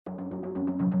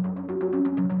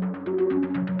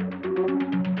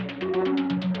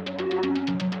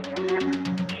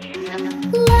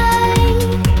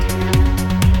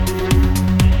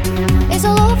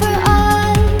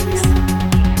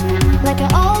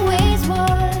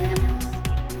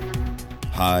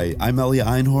Hi, I'm Elliot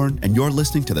Einhorn, and you're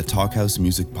listening to the Talkhouse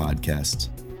Music Podcast.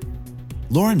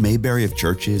 Lauren Mayberry of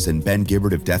Chvrches and Ben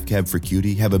Gibbard of Death Cab for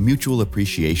Cutie have a mutual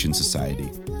appreciation society.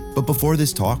 But before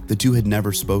this talk, the two had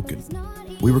never spoken.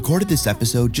 We recorded this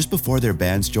episode just before their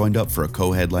bands joined up for a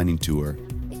co-headlining tour.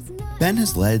 Ben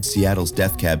has led Seattle's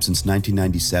Death Cab since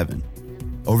 1997.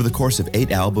 Over the course of 8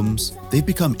 albums, they've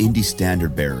become indie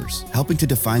standard bearers, helping to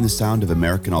define the sound of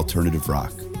American alternative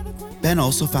rock. Ben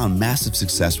also found massive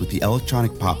success with the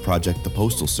electronic pop project The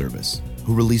Postal Service,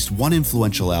 who released one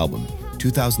influential album,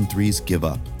 2003's Give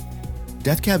Up.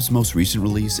 Death Cab's most recent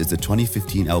release is the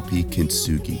 2015 LP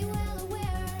Kintsugi.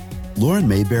 Lauren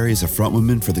Mayberry is a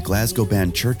frontwoman for the Glasgow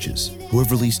band Chvrches, who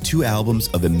have released 2 albums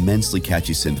of immensely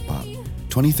catchy synthpop,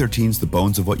 2013's The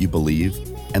Bones of What You Believe,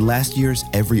 and last year's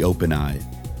Every Open Eye.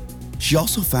 She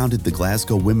also founded the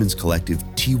Glasgow women's collective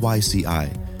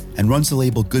TYCI, and runs the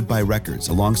label Goodbye Records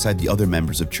alongside the other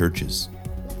members of Chvrches.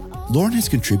 Lauren has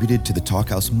contributed to the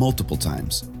Talkhouse multiple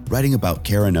times, writing about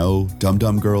Karen O, Dum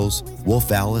Dum Girls,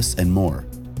 Wolf Alice, and more.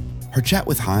 Her chat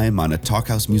with Haim on a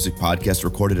Talkhouse Music Podcast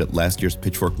recorded at last year's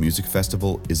Pitchfork Music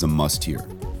Festival is a must-hear.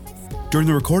 During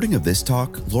the recording of this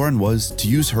talk, Lauren was, to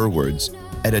use her words,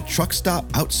 at a truck stop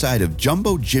outside of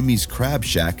Jumbo Jimmy's Crab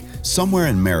Shack somewhere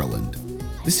in Maryland.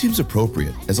 This seems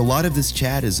appropriate, as a lot of this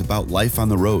chat is about life on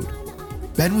the road.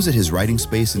 Ben was at his writing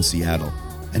space in Seattle,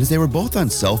 and as they were both on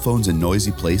cell phones in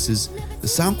noisy places, the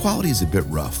sound quality is a bit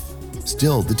rough.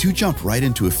 Still, the two jumped right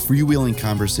into a freewheeling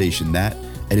conversation that,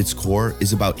 at its core,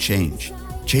 is about change.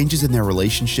 Changes in their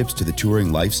relationships to the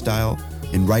touring lifestyle,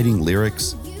 in writing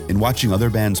lyrics, in watching other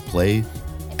bands play,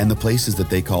 and the places that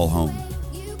they call home.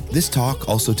 This talk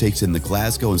also takes in the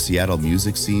Glasgow and Seattle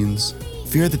music scenes,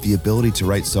 fear that the ability to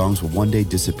write songs will one day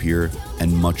disappear,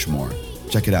 and much more.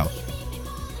 Check it out.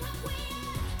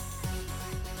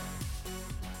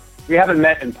 We haven't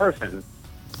met in person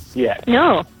yet.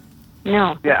 No.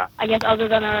 Yeah. I guess other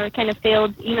than our kind of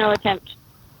failed email attempt,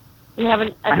 we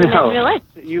haven't met in real life.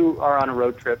 You are on a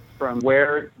road trip from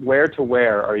where to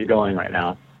where are you going right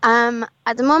now?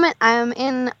 At the moment, I'm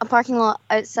in a parking lot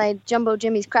outside Jumbo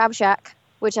Jimmy's Crab Shack,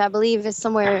 which I believe is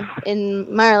somewhere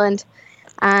in Maryland.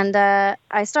 And I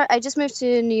just moved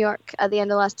to New York at the end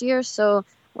of last year, so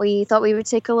we thought we would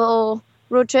take a little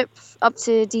road trip up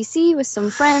to DC with some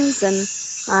friends,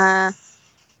 and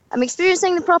I'm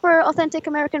experiencing the proper, authentic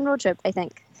American road trip, I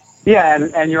think. Yeah,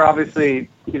 and you're obviously,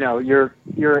 you're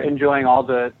enjoying all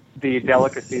the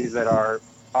delicacies that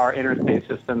our interstate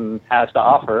system has to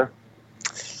offer.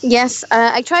 Yes,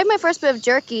 I tried my first bit of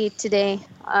jerky today.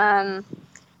 I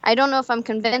don't know if I'm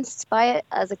convinced by it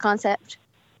as a concept,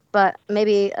 but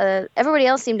maybe everybody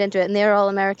else seemed into it, and they're all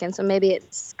American, so maybe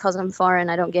it's because I'm foreign,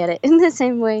 I don't get it in the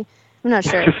same way. I'm not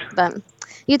sure, but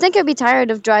you'd think I'd be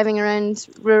tired of driving around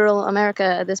rural America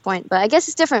at this point, but I guess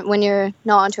it's different when you're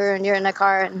not on tour and you're in a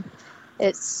car and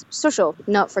it's social,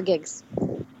 not for gigs.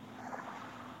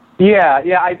 Yeah,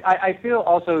 I feel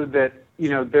also that,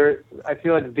 I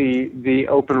feel like the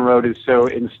open road is so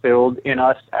instilled in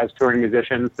us as touring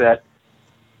musicians that,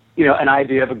 an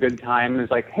idea of a good time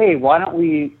is like, hey, why don't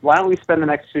we spend the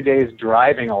next 2 days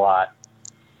driving a lot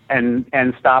and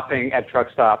stopping at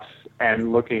truck stops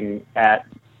and looking at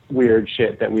weird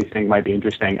shit that we think might be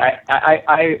interesting.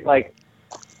 I'm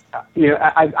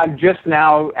just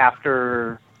now,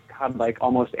 after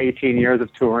almost 18 years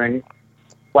of touring,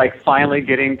 finally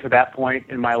getting to that point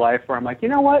in my life where I'm like, you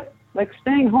know what?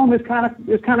 Staying home is kind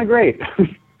of great.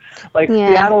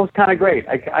 Seattle is kind of great.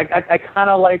 I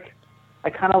kind of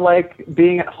like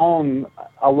being at home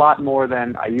a lot more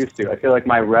than I used to. I feel like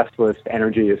my restless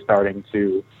energy is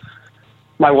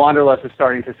my wanderlust is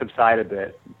starting to subside a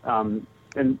bit. And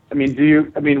I mean, do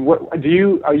you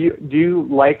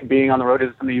like being on the road? Is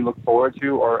it something you look forward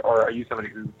to, or are you somebody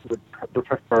who would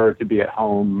prefer to be at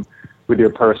home with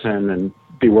your person and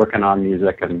be working on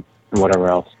music and whatever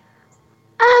else?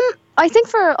 I think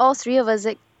for all three of us,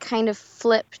 it kind of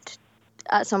flipped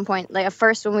at some point. At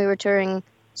first, when we were touring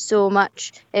so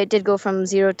much, it did go from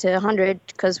 0 to 100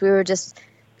 because we were just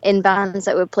in bands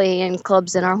that would play in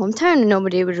clubs in our hometown, and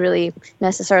nobody would really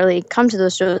necessarily come to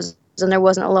those shows, and there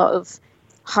wasn't a lot of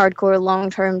hardcore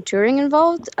long-term touring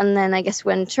involved. And then I guess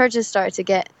when Chvrches started to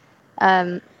get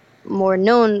more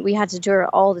known, we had to tour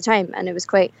all the time, and it was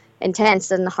quite intense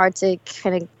and hard to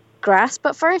kind of grasp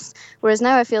at first. Whereas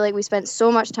now I feel like we spent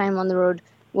so much time on the road.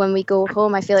 When we go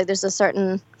home, I feel like there's a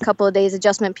certain couple of days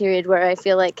adjustment period where I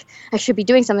feel like I should be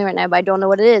doing something right now, but I don't know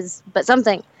what it is, but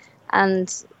something.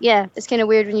 And yeah, it's kind of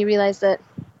weird when you realize that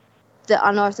the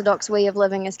unorthodox way of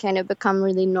living has kind of become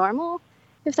really normal,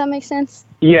 if that makes sense.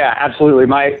 Yeah, absolutely.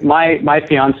 My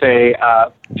fiance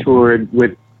toured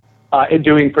with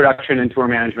doing production and tour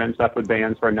management and stuff with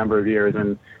bands for a number of years,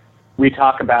 and we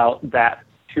talk about that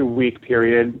 2-week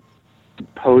period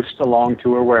post a long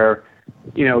tour where,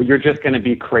 you know, you're just going to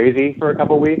be crazy for a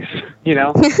couple weeks, you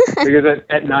know, because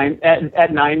at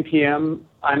 9 p.m.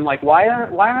 I'm like, why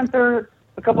aren't there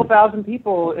a couple thousand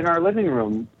people in our living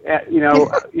room? You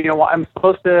know, I'm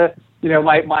supposed to, you know,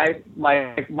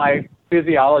 my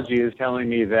physiology is telling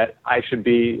me that I should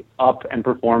be up and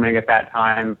performing at that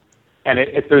time, and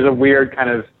there's a weird kind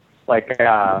of like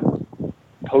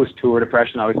post-tour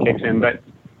depression always kicks in. But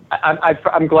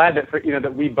I'm glad that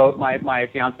that we both, my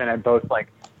fiance and I both, like,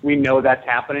 we know that's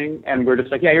happening, and we're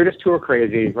just like, yeah, you're just tour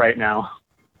crazy right now.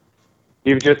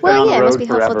 You've just been on the road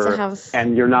forever,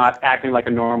 and you're not acting like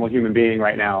a normal human being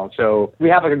right now. So we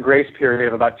have like a grace period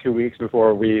of about 2 weeks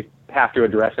before we have to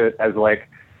address it as like,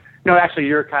 no, actually,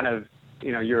 you're kind of,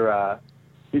 you know, you're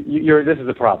this is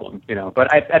a problem, you know.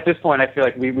 But at this point, I feel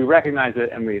like we recognize it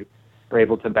and we're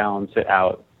able to balance it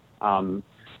out. I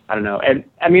don't know, and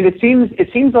I mean, it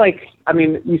seems like, I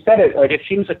mean, you said it, like, it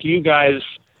seems like you guys,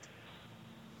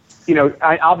 you know,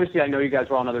 I know you guys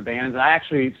were all in other bands, and I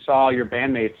actually saw your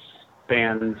bandmates'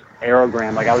 band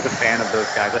Aerogram. Like, I was a fan of those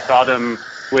guys. I saw them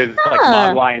with like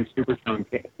Mogwai and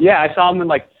Superchunk. Yeah, I saw them with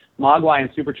like Mogwai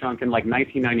and Superchunk in like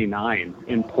 1999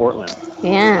 in Portland.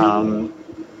 Yeah.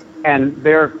 And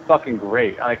they're fucking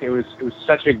great. Like, it was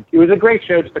a great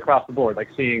show just across the board. Like,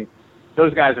 seeing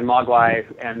those guys in Mogwai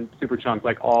and Superchunk,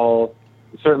 like, all,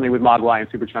 certainly with Mogwai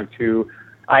and Superchunk too.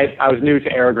 I was new to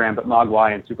Aerogram, but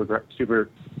Mogwai and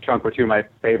Superchunk were two of my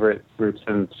favorite groups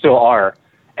and still are.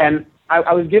 And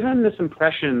I was given this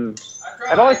impression,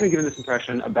 I've always been given this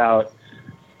impression about,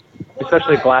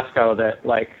 especially Glasgow, that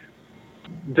like,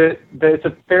 that it's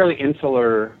a fairly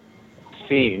insular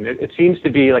scene. It seems to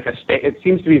be like it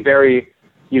seems to be very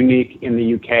unique in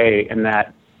the UK, in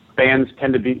that bands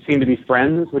seem to be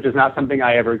friends, which is not something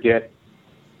I ever get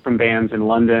from bands in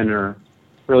London or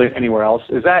really anywhere else.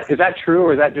 Is that true,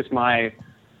 or is that just my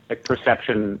like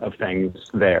perception of things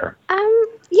there?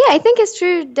 Yeah, I think it's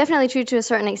true. Definitely true to a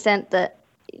certain extent, that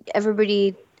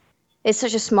everybody, it's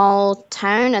such a small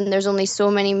town and there's only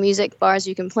so many music bars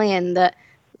you can play in, that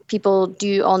people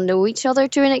do all know each other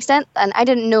to an extent. And I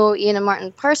didn't know Ian and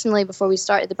Martin personally before we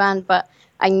started the band, but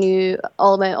I knew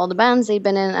all about all the bands they'd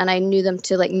been in, and I knew them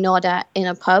to like nod at in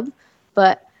a pub.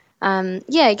 But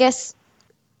yeah, I guess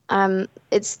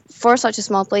it's, for such a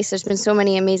small place, there's been so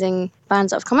many amazing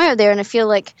bands that have come out of there, and I feel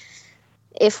like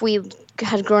if we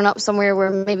had grown up somewhere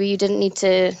where maybe you didn't need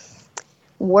to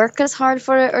work as hard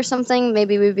for it or something,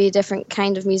 maybe we'd be a different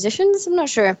kind of musicians. I'm not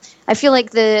sure. I feel like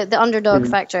the underdog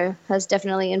factor has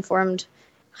definitely informed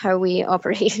how we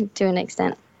operate to an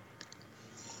extent.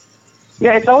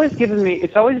 Yeah, it's always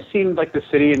seemed like the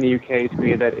city in the UK to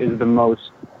me that is the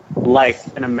most like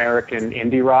an American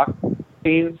indie rock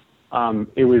scene.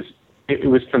 It was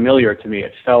familiar to me.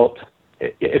 It felt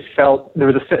like a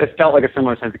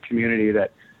similar sense of community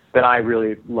that I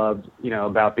really loved, you know,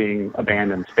 about being a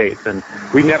band in the States. And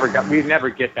we never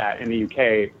get that in the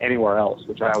UK anywhere else,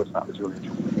 which I always thought was really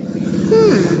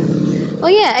interesting. Well,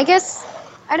 yeah, I guess,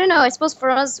 I don't know, I suppose for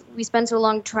us, we spend so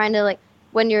long trying to, like,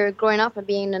 when you're growing up and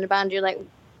being in a band, you're like,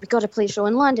 we got to play a show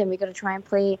in London, we got to try and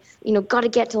play, you know, got to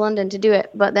get to London to do it.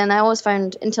 But then I always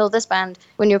found, until this band,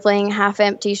 when you're playing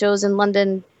half-empty shows in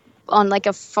London on like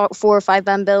a 4 or 5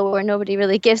 band bill where nobody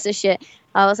really gives a shit,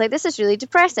 I was like, this is really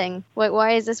depressing.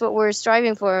 Why is this what we're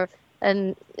striving for?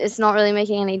 And it's not really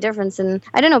making any difference. And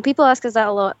I don't know, people ask us that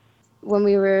a lot when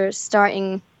we were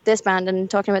starting this band and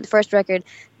talking about the first record.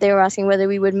 They were asking whether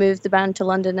we would move the band to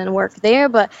London and work there.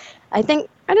 But I think,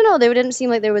 I don't know, there didn't seem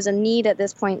like there was a need at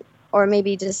this point, or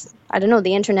maybe just, I don't know,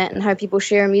 the internet and how people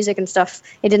share music and stuff.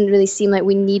 It didn't really seem like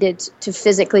we needed to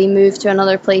physically move to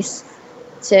another place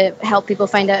to help people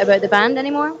find out about the band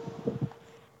anymore.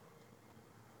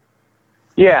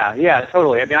 Yeah,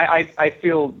 totally. I mean, I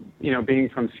feel, you know, being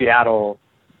from Seattle,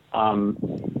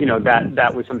 you know,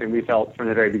 that was something we felt from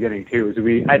the very beginning too. Is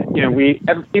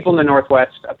people in the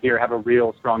Northwest up here have a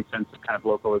real strong sense of kind of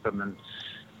localism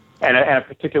and a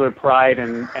particular pride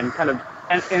and kind of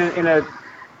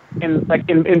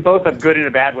in both a good and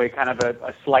a bad way, kind of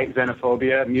a slight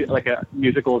xenophobia, like a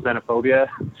musical xenophobia.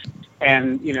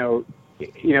 And you know,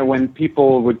 when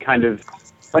people would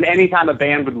when anytime a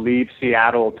band would leave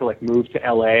Seattle to like move to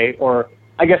LA, or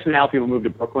I guess now people move to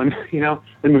Brooklyn, you know,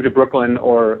 they move to Brooklyn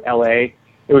or LA,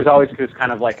 it was always just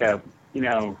kind of like a, you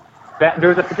know, that there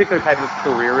was a particular type of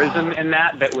careerism in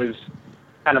that was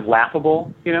kind of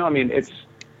laughable, you know. I mean,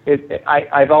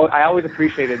 I always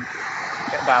appreciated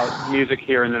about music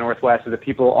here in the Northwest is that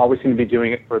people always seem to be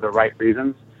doing it for the right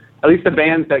reasons. At least the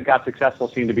bands that got successful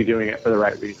seem to be doing it for the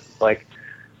right reasons. Like,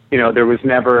 there was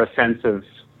never a sense of,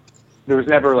 there was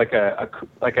never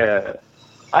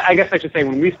I guess I should say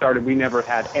when we started, we never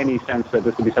had any sense that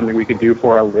this would be something we could do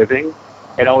for a living.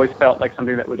 It always felt like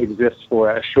something that would exist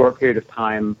for a short period of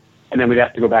time, and then we'd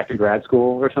have to go back to grad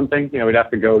school or something. We'd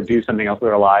have to go do something else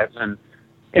with our lives. And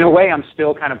in a way, I'm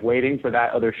still kind of waiting for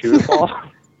that other shoe to fall.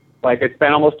 Like, it's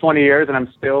been almost 20 years, and I'm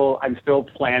still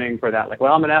planning for that. Like,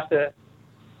 well, I'm gonna have to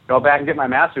go back and get my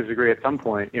master's degree at some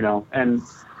point, and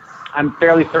I'm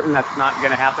fairly certain that's not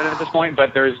going to happen at this point,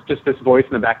 but there's just this voice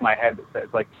in the back of my head that says,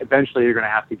 like, eventually you're going to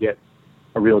have to get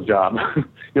a real job.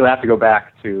 You'll have to go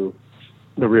back to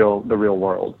the real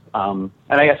world. And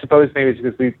I suppose maybe it's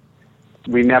because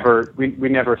we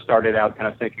never started out kind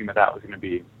of thinking that was going to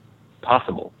be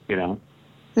possible,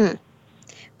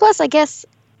 Plus, I guess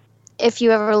if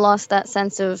you ever lost that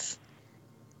sense of,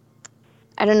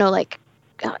 I don't know, like,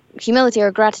 humility or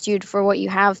gratitude for what you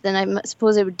have, then I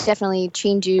suppose it would definitely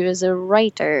change you as a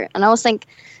writer. And I always think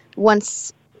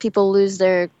once people lose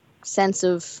their sense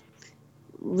of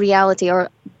reality or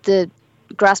the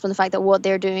grasp on the fact that what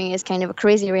they're doing is kind of a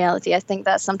crazy reality, I think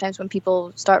that's sometimes when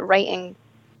people start writing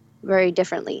very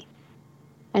differently.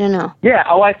 I don't know. Yeah.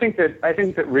 Oh, I think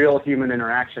that real human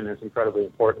interaction is incredibly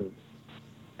important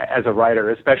as a writer,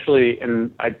 especially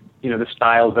in the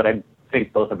styles that I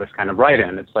think both of us kind of write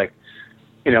in. It's like,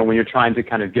 when you're trying to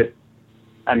kind of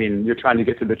you're trying to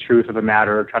get to the truth of a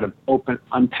matter, or try to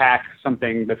unpack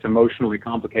something that's emotionally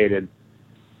complicated.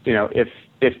 If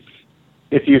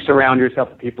you surround yourself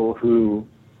with people who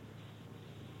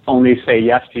only say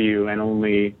yes to you and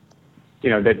only,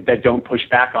 that don't push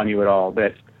back on you at all,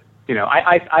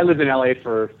 I lived in LA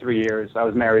for 3 years. I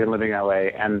was married and living in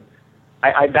LA, and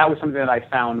that was something that I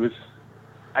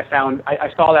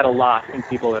saw that a lot in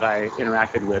people that I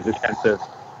interacted with, this sense of,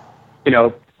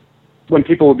 when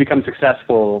people would become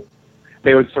successful,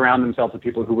 they would surround themselves with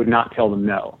people who would not tell them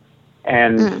no.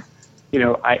 And, to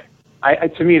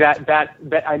me, that I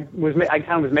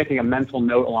kind of was making a mental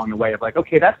note along the way of like,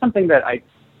 okay, that's something that I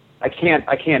can't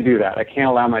do that. I can't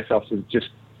allow myself to just,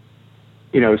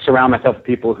 surround myself with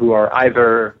people who are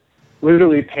either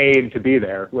literally paid to be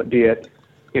there, be it,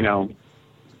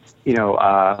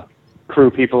 crew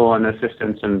people and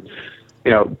assistants and,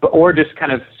 or just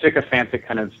kind of sycophantic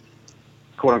kind of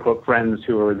quote unquote friends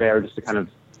who are there just to kind of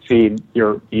feed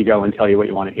your ego and tell you what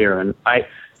you want to hear. And I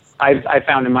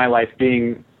found in my life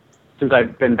since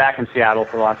I've been back in Seattle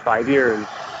for the last 5 years,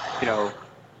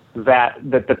 that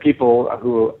the people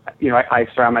who, I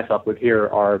surround myself with here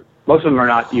most of them are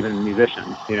not even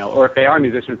musicians, or if they are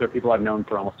musicians, they're people I've known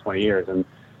for almost 20 years and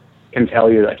can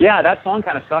tell you like, yeah, that song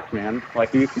kind of sucks, man.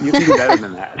 Like you can do better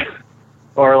than that.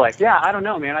 Or like, yeah, I don't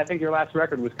know, man. I think your last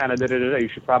record was kind of da-da-da-da. You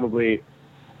should probably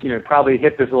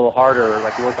hit this a little harder, or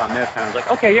like work on this. And I was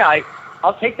like, okay, yeah,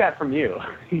 I'll take that from you.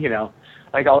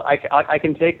 Like I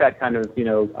can take that kind of,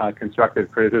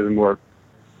 constructive criticism or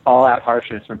all out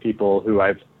harshness from people who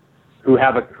I've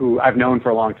known for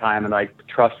a long time and I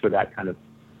trust with that kind of,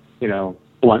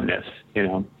 bluntness,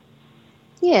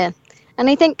 Yeah. And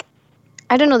I think,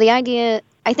 I don't know, the idea,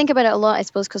 I think about it a lot, I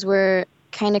suppose, because we're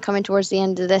kind of coming towards the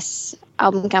end of this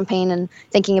album campaign and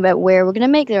thinking about where we're going to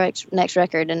make the next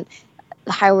record and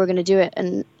how we're going to do it.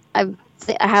 And I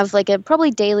have like a probably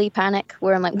daily panic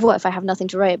where I'm like, what if I have nothing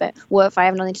to write about? What if I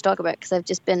have nothing to talk about? Because I've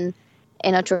just been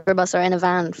in a tour bus or in a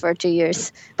van for 2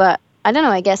 years. But I don't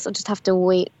know, I guess I'll just have to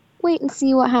wait and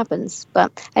see what happens.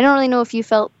 But I don't really know if you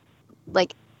felt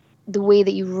like the way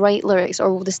that you write lyrics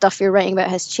or the stuff you're writing about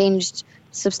has changed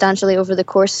substantially over the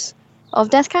course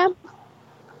of Death Cab.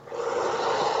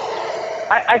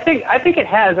 I think it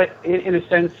has, in a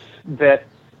sense that,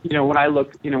 when I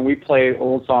look, we play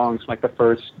old songs like the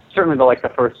first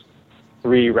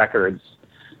 3 records.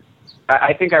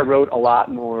 I think I wrote a lot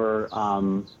more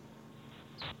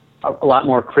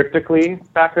cryptically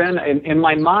back then. In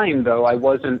my mind, though, I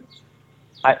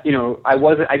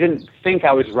didn't think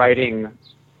I was writing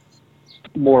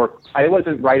more. I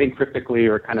wasn't writing cryptically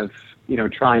or kind of,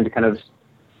 trying to kind of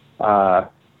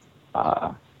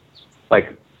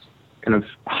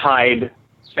hide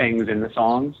things in the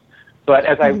songs. But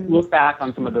as I look back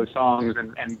on some of those songs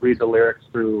and read the lyrics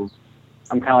through,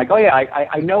 I'm kind of like, oh yeah,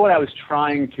 I know what I was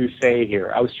trying to say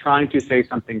here. I was trying to say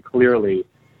something clearly.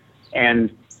 And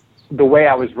the way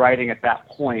I was writing at that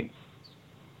point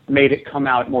made it come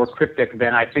out more cryptic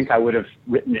than I think I would have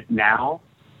written it now.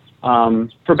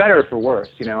 For better or for worse,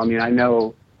 I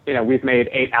know, we've made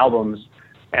 8 albums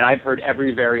and I've heard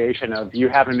every variation of you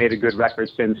haven't made a good record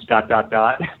since ...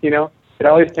 It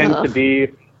always tends to be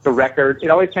the record. It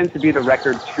always tends to be the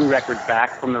record 2 records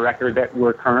back from the record that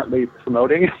we're currently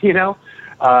promoting,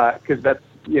 because that's,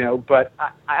 but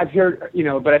I've heard,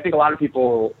 but I think a lot of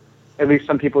people at least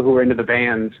some people who were into the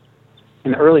band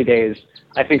in the early days,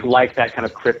 I think like that kind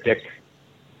of cryptic,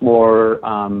 more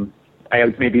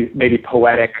maybe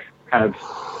poetic kind of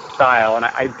style. And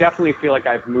I definitely feel like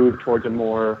I've moved towards a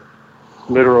more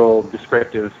literal,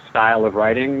 descriptive style of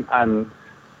writing.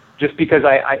 Just because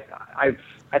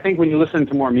I think when you listen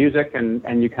to more music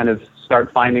and you kind of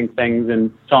start finding things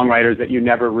in songwriters that you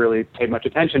never really paid much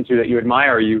attention to, that you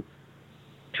admire, you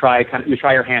try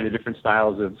your hand at different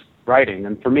styles of writing.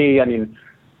 And for me, I mean,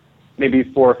 maybe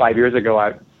 4 or 5 years ago,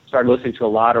 I started listening to a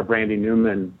lot of Randy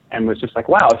Newman and was just like,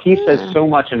 wow, he says so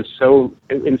much in so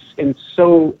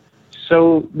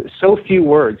few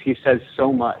words. He says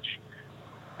so much.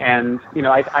 And, you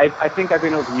know, I think I've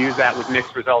been able to use that with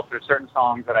mixed results. There's certain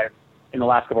songs that in the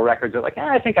last couple of records, are like,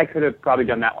 I think I could have probably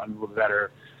done that one a little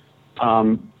better.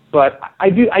 But I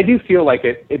do feel like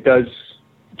it does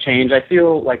change. I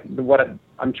feel like what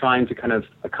I'm trying to kind of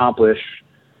accomplish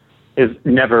is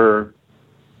never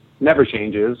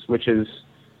changes, which is,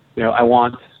 you know, I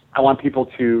want people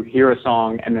to hear a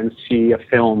song and then see a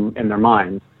film in their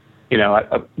mind. You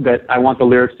know, that I want the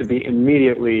lyrics to be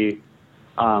immediately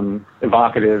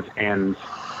evocative and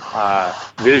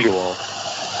visual.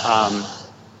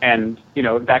 And, you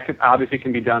know, that obviously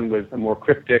can be done with a more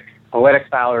cryptic, poetic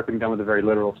style, or it can be done with a very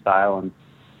literal style. And,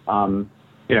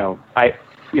 I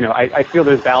feel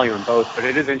there's value in both, but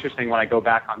it is interesting when I go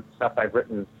back on stuff I've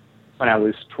written when I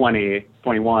was 20,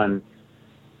 21.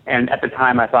 And at the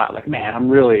time I thought, like, man, I'm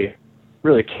really,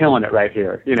 really killing it right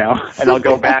here, you know? And I'll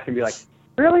go back and be like,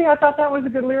 really? I thought that was a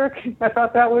good lyric. I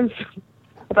thought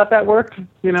that worked,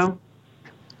 you know?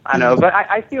 I know, but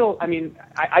I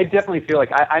definitely feel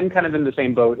like I'm kind of in the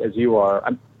same boat as you are,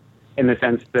 in the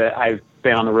sense that I've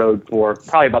been on the road for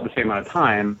probably about the same amount of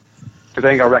time, because I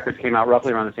think our records came out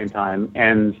roughly around the same time.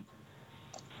 And,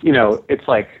 you know, it's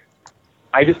like,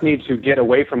 I just need to get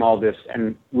away from all this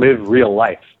and live real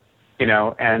life, you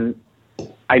know? And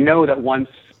I know that once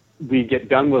we get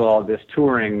done with all this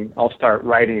touring, I'll start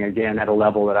writing again at a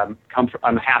level that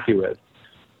I'm happy with.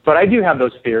 But I do have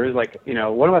those fears, like, you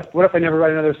know, what if I never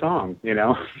write another song, you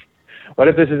know? What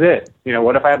if this is it? You know,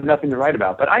 what if I have nothing to write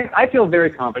about? But I feel very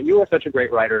confident. You are such a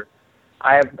great writer.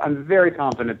 I'm very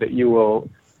confident that you will,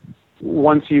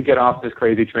 once you get off this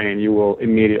crazy train, you will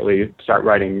immediately start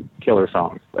writing killer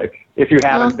songs. Like, if you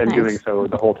haven't been doing so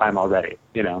the whole time already,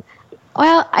 you know?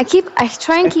 Well, I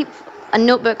try and keep a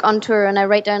notebook on tour, and I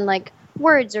write down, like,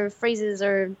 words or phrases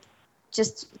or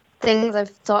just things I've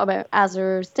thought about as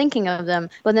we're thinking of them.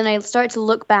 But then I started to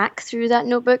look back through that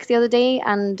notebook the other day,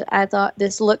 and I thought,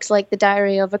 this looks like the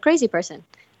diary of a crazy person.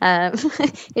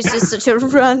 It's just such a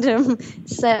random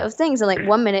set of things. And like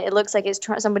 1 minute it looks like it's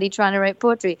somebody trying to write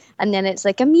poetry, and then it's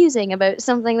like amusing about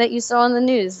something that you saw on the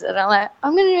news. And I'm like,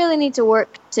 I'm going to really need to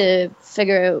work to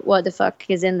figure out what the fuck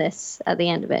is in this at the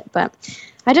end of it. But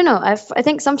I don't know. I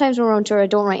think sometimes when we're on tour, I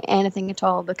don't write anything at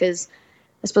all, because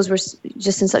I suppose we're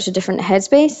just in such a different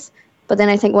headspace. But then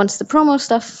I think once the promo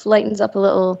stuff lightens up a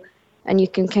little and you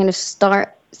can kind of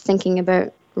start thinking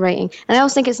about writing. And I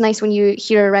also think it's nice when you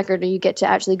hear a record or you get to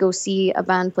actually go see a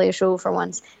band play a show for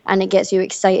once, and it gets you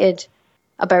excited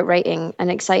about writing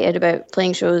and excited about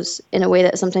playing shows in a way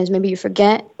that sometimes maybe you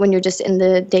forget when you're just in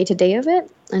the day-to-day of it.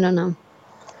 I don't know.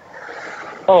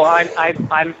 Oh,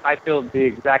 I feel the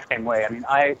exact same way. I mean,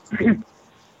 I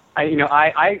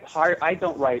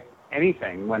don't write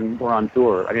anything when we're on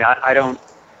tour. I mean, I don't.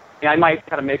 I might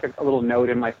kind of make a little note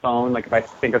in my phone, like if I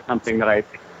think of something that I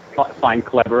find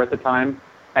clever at the time,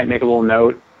 I'd make a little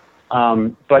note.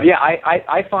 But yeah,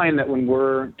 I find that when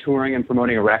we're touring and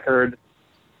promoting a record,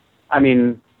 I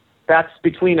mean, that's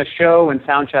between a show and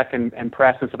sound check and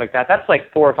press and stuff like that. That's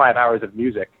like 4 or 5 hours of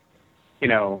music, you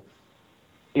know,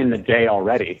 in the day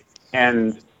already.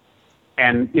 And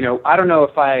you know, I don't know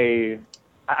if I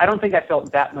don't think I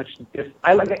felt that much.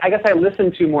 I guess I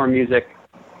listened to more music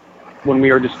when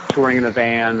we were just touring in a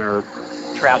van or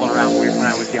traveling around when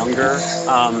I was younger.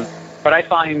 But I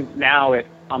find now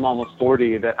I'm almost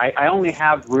 40 that I only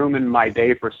have room in my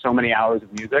day for so many hours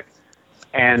of music.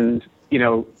 And, you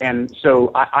know, and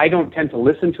so I don't tend to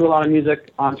listen to a lot of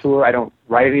music on tour. I don't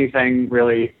write anything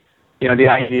really. You know, the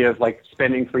idea of like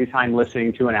spending free time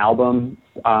listening to an album,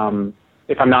 if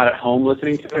I'm not at home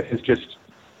listening to it, is just,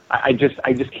 I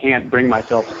just can't bring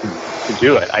myself to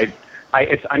do it. I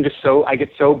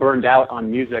get so burned out on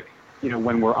music, you know,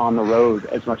 when we're on the road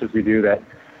as much as we do, that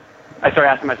I start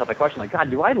asking myself the question, like, God,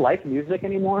 do I like music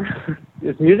anymore?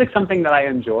 Is music something that I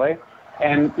enjoy?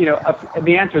 And, you know,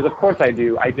 the answer is, of course I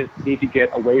do. I just need to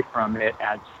get away from it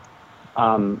as,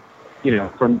 you know,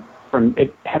 from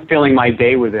it filling my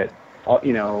day with it,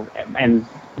 you know, and,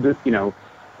 you know,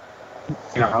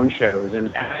 our own shows,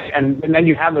 and then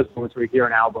you have those moments where you hear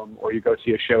an album or you go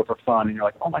see a show for fun, and you're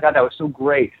like, oh my God, that was so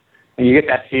great, and you get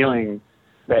that feeling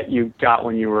that you got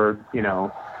when you were,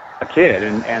 a kid,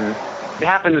 and it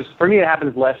happens for me. It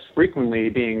happens less frequently,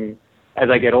 being as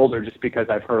I get older, just because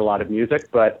I've heard a lot of music,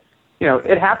 but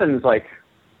it happens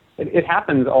it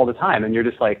happens all the time, and you're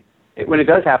just like, when it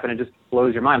does happen, it just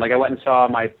blows your mind. Like I went and saw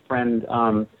my friend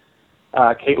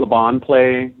Kate LeBon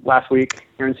play last week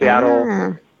here in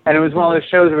Seattle. And it was one of those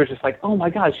shows that was just like, oh my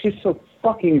God, she's so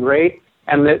fucking great.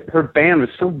 And her band was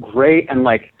so great. And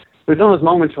like, there's one of those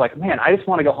moments where like, man, I just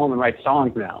want to go home and write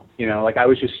songs now. Like I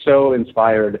was just so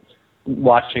inspired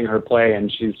watching her play.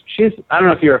 And she's, I don't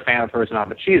know if you're a fan of hers or not,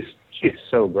 but she's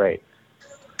so great.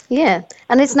 Yeah.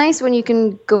 And it's nice when you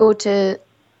can go to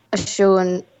a show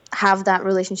and have that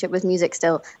relationship with music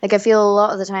still. Like I feel a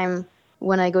lot of the time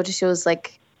when I go to shows,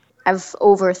 like I've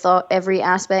overthought every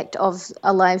aspect of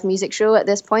a live music show at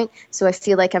this point, so I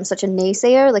feel like I'm such a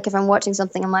naysayer. Like if I'm watching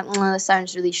something, I'm like, this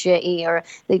sounds really shitty, or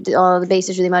the bass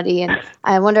is really muddy, and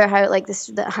I wonder how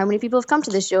how many people have come to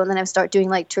this show, and then I start doing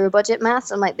like tour budget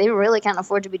maths. I'm like, they really can't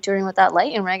afford to be touring with that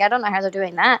lighting rig. I don't know how they're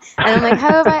doing that, and I'm like,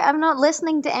 I'm not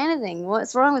listening to anything.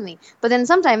 What's wrong with me? But then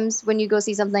sometimes when you go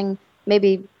see something,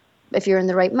 maybe if you're in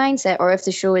the right mindset, or if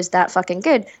the show is that fucking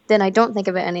good, then I don't think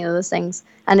about any of those things.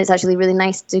 And it's actually really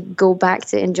nice to go back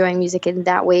to enjoying music in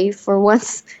that way for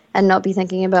once and not be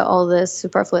thinking about all the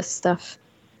superfluous stuff.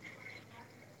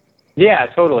 Yeah,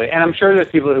 totally. And I'm sure there's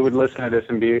people who would listen to this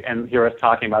and hear us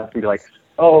talking about this and be like,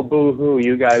 oh, boo-hoo,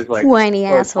 you guys like, whiny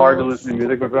assholes. It's hard to listen to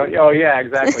music. But, oh, yeah,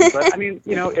 exactly. But I mean,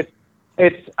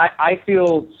 I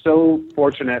feel so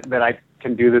fortunate that I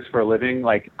can do this for a living.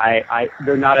 Like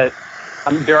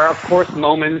there are, of course,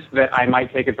 moments that I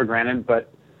might take it for granted,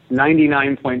 but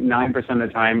 99.9% of the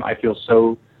time, I feel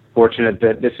so fortunate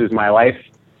that this is my life.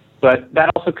 But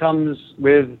that also comes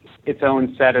with its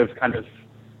own set of kind of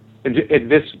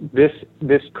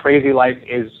this crazy life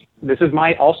this is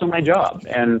also my job,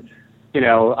 and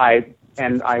there are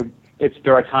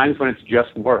times when it's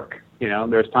just work.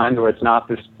 There's times where it's not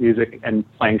this music and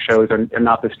playing shows and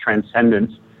not this transcendent,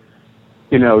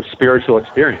 spiritual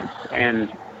experience,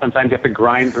 and sometimes you have to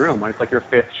grind through them when it's like your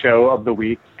 5th show of the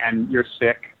week and you're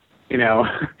sick,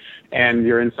 and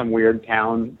you're in some weird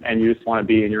town and you just want to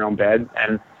be in your own bed.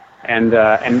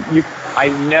 I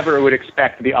never would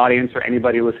expect the audience or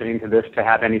anybody listening to this to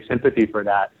have any sympathy for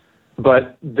that.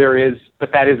 But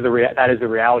that is the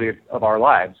reality of our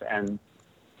lives. And,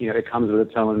 it comes with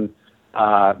its own,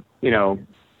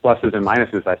 pluses and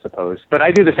minuses, I suppose. But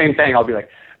I do the same thing. I'll be like,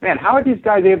 man, how are these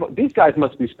guys able? These guys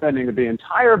must be spending the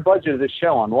entire budget of this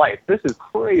show on lights. This is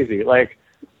crazy. Like,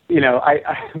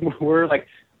 I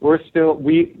still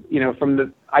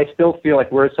feel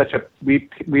like we are such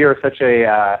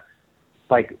a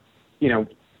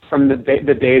from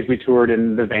the days we toured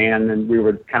in the van and we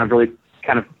were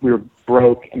we were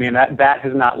broke. I mean, that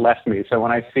has not left me. So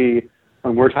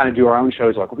when we're trying to do our own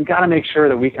shows, like, we got to make sure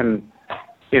that we can,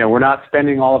 we're not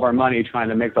spending all of our money trying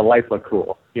to make the light look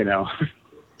cool,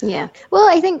 Yeah. Well,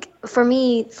 I think for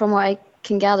me, from what I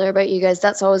can gather about you guys,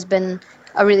 that's always been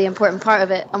a really important part of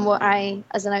it. And what I,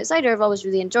 as an outsider, have always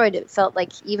really enjoyed. It felt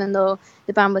like even though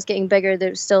the band was getting bigger,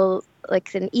 there was still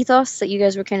like an ethos that you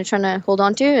guys were kind of trying to hold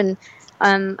on to. And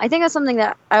I think that's something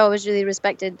that I always really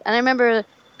respected. And I remember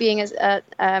being at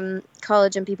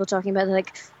college and people talking about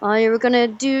like, oh, you were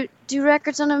going to do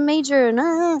records on a major.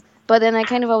 And, But then I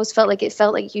kind of always felt like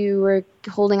you were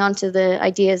holding on to the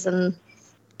ideas and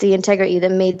the integrity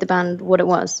that made the band what it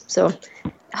was. So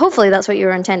hopefully that's what you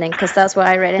were intending, because that's what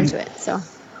I read into it. So.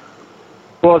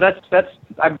 Well, that's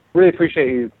I really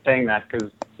appreciate you saying that,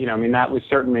 because that was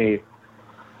certainly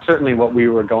what we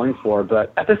were going for.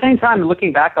 But at the same time,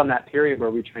 looking back on that period where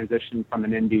we transitioned from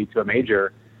an indie to a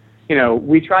major,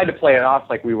 we tried to play it off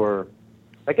like we were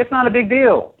like, it's not a big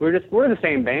deal. We're the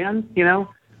same band, We're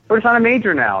just on a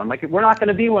major now, and like we're not going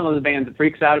to be one of those bands that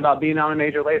freaks out about being on a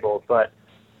major label. But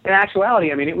in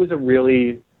actuality, I mean, it was a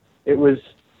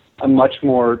much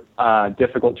more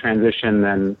difficult transition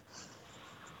than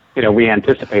we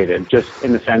anticipated. Just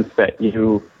in the sense that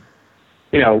in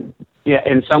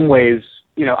some ways,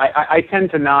 I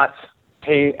tend to not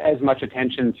pay as much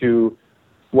attention to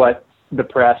what the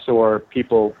press or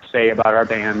people say about our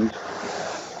band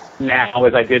now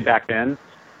as I did back then.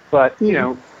 But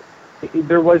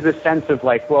there was this sense of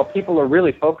like, well, people are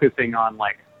really focusing on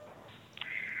like,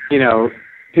 the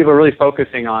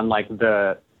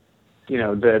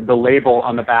label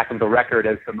on the back of the record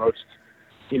as the most,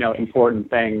 important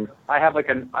thing. I have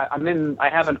an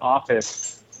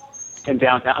office in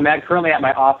downtown. I'm currently at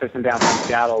my office in downtown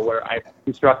Seattle, where I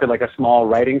constructed like a small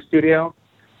writing studio.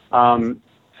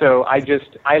 So I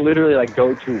literally like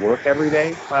go to work every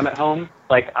day when I'm at home.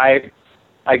 Like I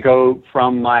go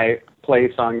from my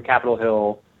place on Capitol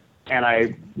Hill, and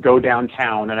I go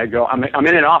downtown, and I'm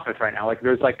in an office right now. Like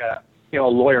there's like a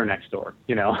lawyer next door,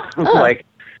 like,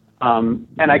 and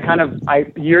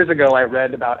years ago I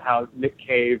read about how Nick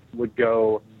Cave would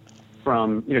go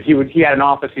from, he had an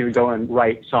office, he would go and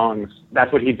write songs.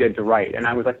 That's what he did to write. And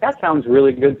I was like, that sounds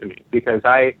really good to me, because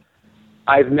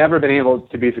I've never been able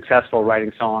to be successful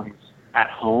writing songs at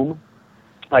home.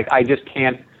 Like I just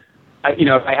can't,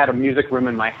 if I had a music room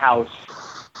in my house,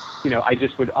 I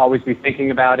just would always be thinking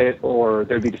about it, or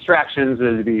there'd be distractions,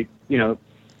 there'd be,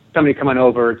 somebody coming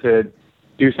over to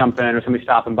do something, or somebody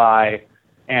stopping by.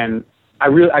 And I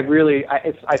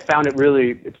found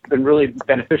it's been really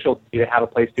beneficial to me to have a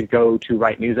place to go to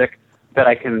write music, that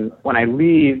I can, when I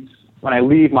leave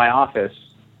my office,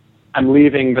 I'm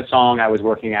leaving the song I was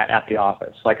working at the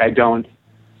office. Like I don't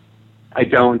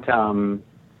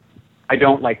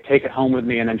like take it home with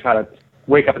me and then try to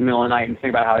wake up in the middle of the night and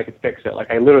think about how I could fix it.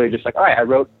 Like I literally just like, all right, I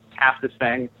wrote half this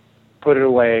thing, put it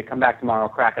away, come back tomorrow,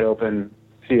 crack it open,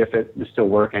 see if it is still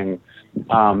working.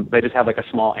 They just have like a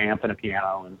small amp and a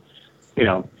piano, and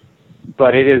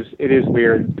but it is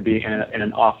weird to be in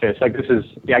an office. Like this is,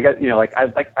 I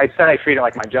said, I treat it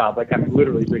like my job. Like I'm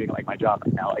literally treating it like my job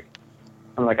right now. Like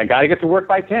I'm like, I got to get to work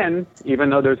by 10, even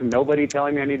though there's nobody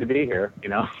telling me I need to be here,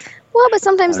 Well, but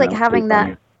sometimes like having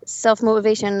that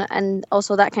self-motivation and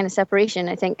also that kind of separation,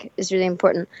 I think, is really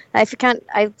important.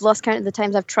 I've lost count of the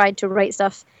times I've tried to write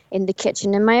stuff in the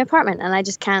kitchen in my apartment, and I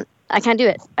can't do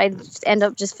it. I just end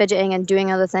up just fidgeting and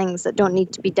doing other things that don't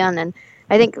need to be done. And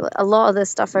I think a lot of the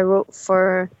stuff I wrote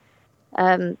for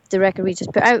the record we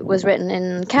just put out was written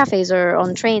in cafes or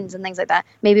on trains and things like that.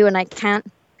 Maybe when I can't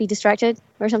be distracted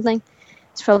or something,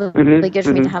 it's probably good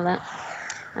for me to have that.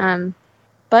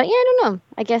 But yeah, I don't know.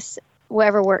 I guess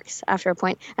whatever works after a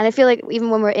point. And I feel like even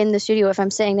when we're in the studio, if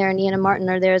I'm sitting there and Ian and Martin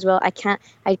are there as well, I can't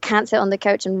sit on the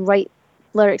couch and write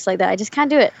lyrics like that. I just can't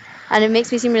do it. And it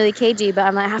makes me seem really cagey,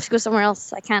 but I have to go somewhere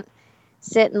else. I can't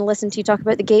sit and listen to you talk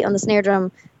about the gate on the snare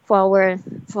drum while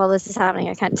this is happening.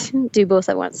 I can't do both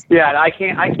at once. Yeah, and I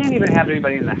can't even have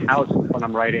anybody in the house when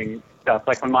I'm writing stuff.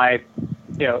 Like when my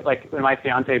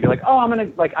fiance would be like, oh, I'm gonna,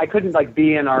 like, I couldn't like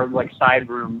be in our like side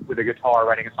room with a guitar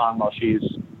writing a song while she's,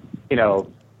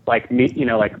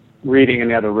 reading in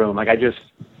the other room. Like I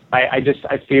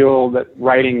feel that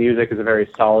writing music is a very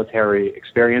solitary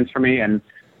experience for me. And,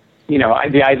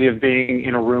 the idea of being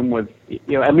in a room with,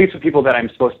 at least with people that I'm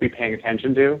supposed to be paying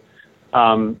attention to,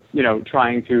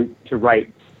 trying to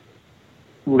write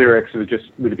lyrics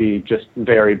would be just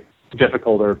very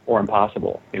difficult or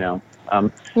impossible, Yeah.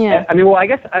 I mean, well, I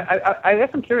guess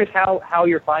I'm curious how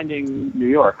you're finding New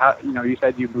York. How, you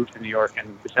said you moved to New York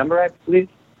in December, I believe.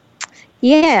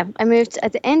 Yeah, I moved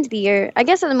at the end of the year. I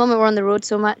guess at the moment we're on the road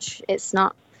so much, it's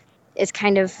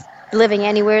kind of living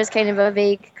anywhere is kind of a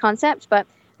vague concept, but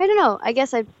I don't know. I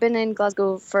guess I've been in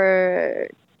Glasgow for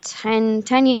 10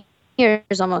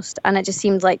 years almost, and it just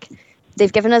seemed like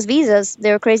they've given us visas. They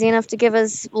were crazy enough to give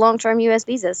us long-term US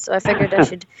visas, so I figured I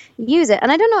should use it.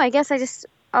 And I don't know, I guess I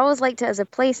always liked it as a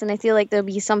place, and I feel like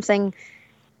there's something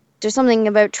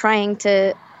about trying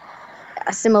to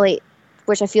assimilate,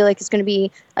 which I feel like is going to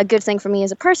be a good thing for me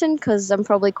as a person, because I'm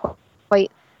probably quite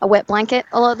a wet blanket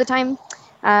a lot of the time.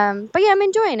 But yeah, I'm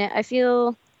enjoying it. I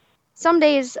feel some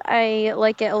days I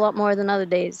like it a lot more than other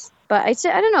days. But I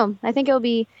don't know. I think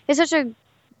it's such a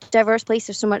diverse place.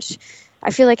 There's so much. I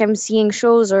feel like I'm seeing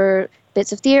shows or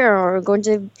bits of theater or going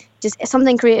to just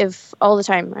something creative all the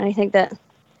time. And I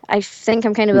think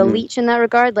I'm kind of a leech in that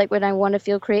regard. Like when I want to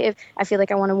feel creative, I feel like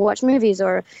I want to watch movies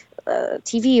or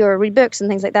TV or read books and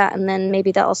things like that, and then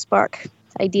maybe that'll spark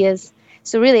ideas.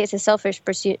 So really, it's a selfish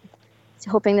pursuit. It's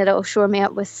hoping that it'll shore me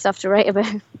up with stuff to write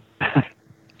about.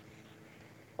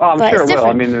 Well, I'm sure it will.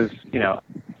 I mean, there's,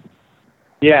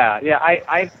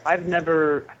 I've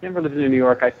never lived in New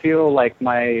York. I feel like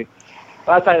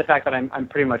outside of the fact that I'm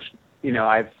pretty much,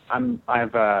 I've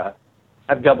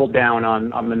doubled down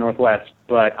on the Northwest.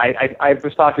 But I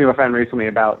was talking to a friend recently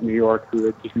about New York who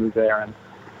had just moved there, and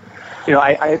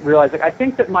I realized, like, I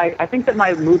think that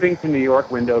my moving to New York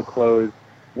window closed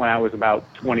when I was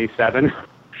about 27.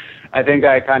 I think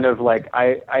I kind of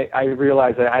I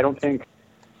realized that I don't think,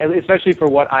 especially for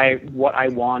what I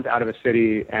want out of a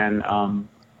city and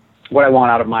what I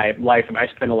want out of my life. I mean, I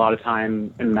spend a lot of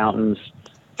time in the mountains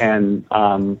and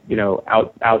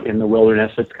out in the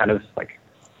wilderness. It's kind of like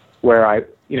where I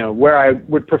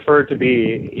would prefer to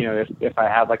be. If I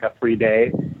have like a free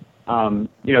day.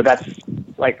 That's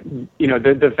like,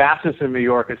 the vastness of New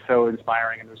York is so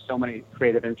inspiring, and there's so many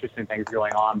creative, interesting things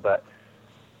going on. But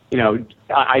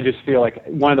I just feel like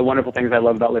one of the wonderful things I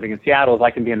love about living in Seattle is I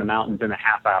can be in the mountains in a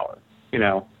half hour, and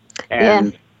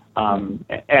I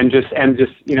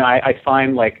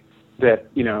find like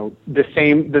that,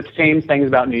 the same things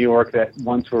about New York that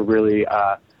once were really,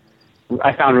 I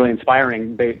found really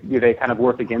inspiring. They kind of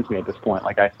work against me at this point.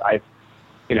 Like but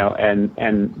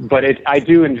I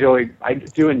do enjoy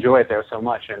it there so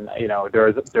much. And,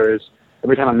 there's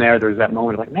every time I'm there's that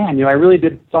moment like, man, I really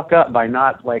did fuck up by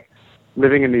not like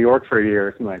living in New York for a year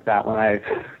or something like that when I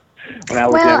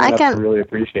was young enough to really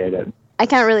appreciate it. I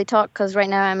can't really talk because right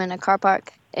now I'm in a car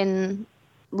park in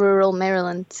rural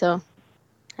Maryland, so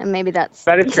and maybe that is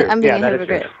true. I'm being a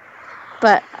hypocrite.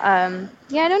 But I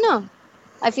don't know.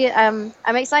 I feel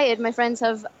I'm excited. My friends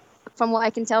have, from what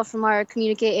I can tell from our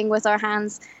communicating with our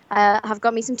hands, have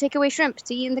got me some takeaway shrimp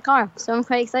to eat in the car, so I'm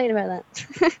quite excited about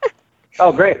that.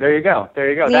 Oh, great! There you go.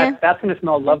 Yeah. That's going to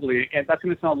smell lovely, and that's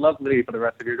going to smell lovely for the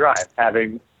rest of your drive.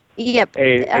 Having a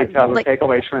tub of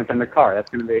takeaway shrimp in the car. That's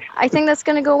going to be. I think that's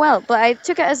going to go well. But I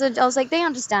took it as I was like, they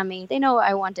understand me. They know what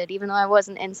I wanted, even though I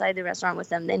wasn't inside the restaurant with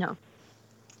them. They know.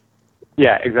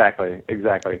 Yeah, exactly.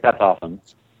 That's awesome.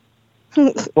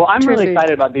 Well, I'm really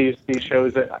excited about these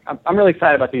shows I'm really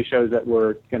excited about these shows that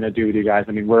we're going to do with you guys.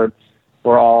 I mean, we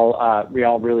all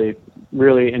really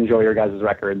enjoy your guys'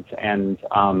 records, and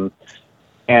when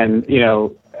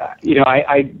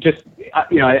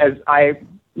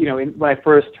I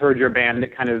first heard your band,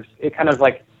 it kind of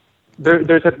like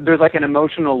there's like an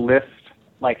emotional lift,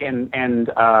 like and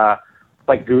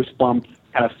like goosebump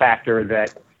kind of factor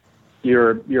that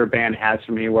your band has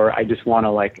for me, where I just want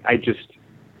to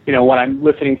when I'm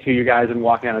listening to you guys and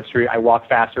walking down the street, I walk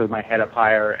faster with my head up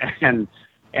higher, and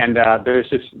there's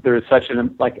such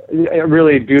a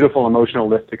really beautiful emotional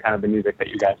lift to kind of the music that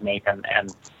you guys make, and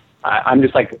I'm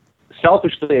just like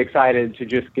selfishly excited to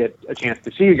just get a chance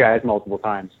to see you guys multiple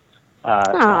times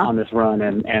on this run,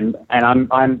 and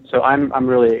I'm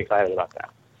really excited about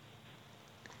that.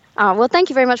 Well, thank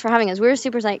you very much for having us. We're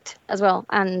super psyched as well,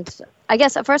 and I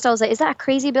guess at first I was like, is that a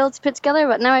crazy build to put together?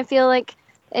 But now I feel like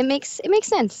it makes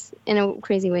sense in a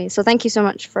crazy way. So thank you so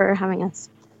much for having us.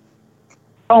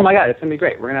 Oh my God, it's gonna be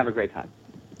great. We're gonna have a great time.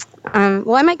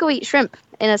 Well, I might go eat shrimp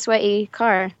in a sweaty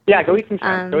car. Yeah, go eat some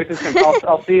shrimp.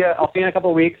 I'll see you in a couple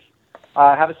of weeks.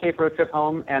 Have a safe road trip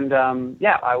home, and I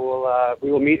will.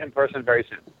 We will meet in person very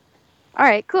soon. All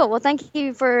right, cool. Well, thank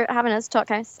you for having us,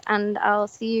 Talkhouse, and I'll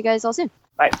see you guys all soon.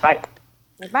 Bye. Bye.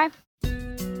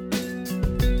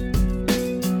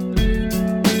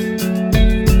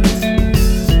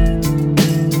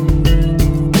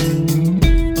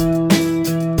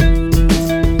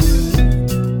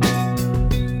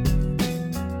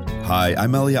 Hi,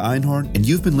 I'm Elia Einhorn, and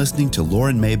you've been listening to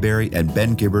Lauren Mayberry and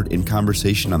Ben Gibbard in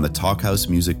conversation on the Talkhouse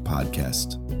Music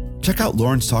Podcast. Check out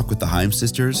Lauren's talk with the Haim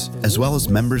sisters, as well as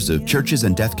members of Chvrches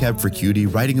and Death Cab for Cutie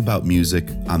writing about music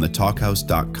on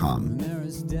thetalkhouse.com.